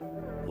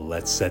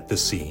let's set the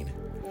scene.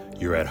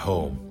 You're at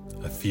home,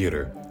 a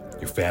theater,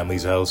 your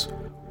family's house,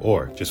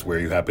 or just where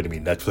you happen to be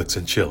Netflix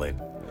and chilling.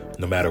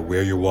 No matter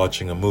where you're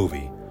watching a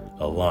movie,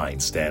 a line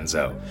stands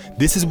out.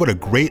 This is what a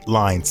great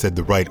line said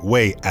the right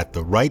way at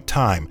the right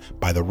time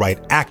by the right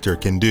actor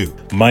can do.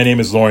 My name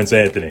is Lawrence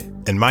Anthony.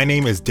 And my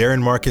name is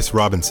Darren Marcus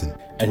Robinson.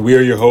 And we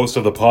are your hosts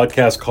of the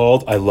podcast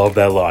called I Love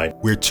That Line.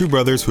 We're two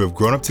brothers who have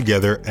grown up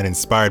together and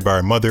inspired by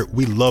our mother.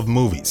 We love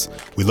movies.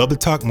 We love to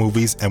talk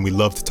movies and we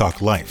love to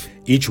talk life.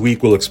 Each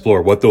week we'll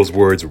explore what those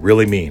words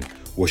really mean.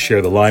 We'll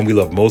share the line we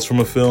love most from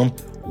a film,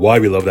 why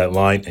we love that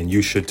line, and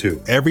you should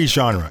too. Every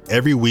genre,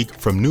 every week,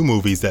 from new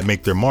movies that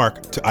make their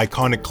mark to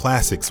iconic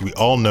classics we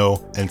all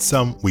know and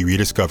some we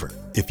rediscover.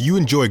 If you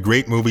enjoy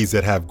great movies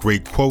that have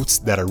great quotes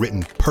that are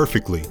written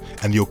perfectly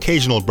and the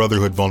occasional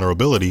brotherhood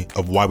vulnerability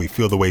of why we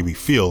feel the way we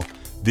feel,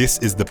 this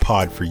is the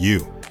pod for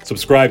you.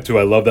 Subscribe to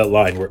I Love That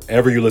Line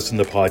wherever you listen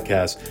to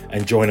podcasts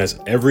and join us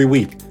every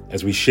week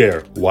as we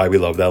share why we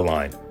love that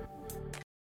line.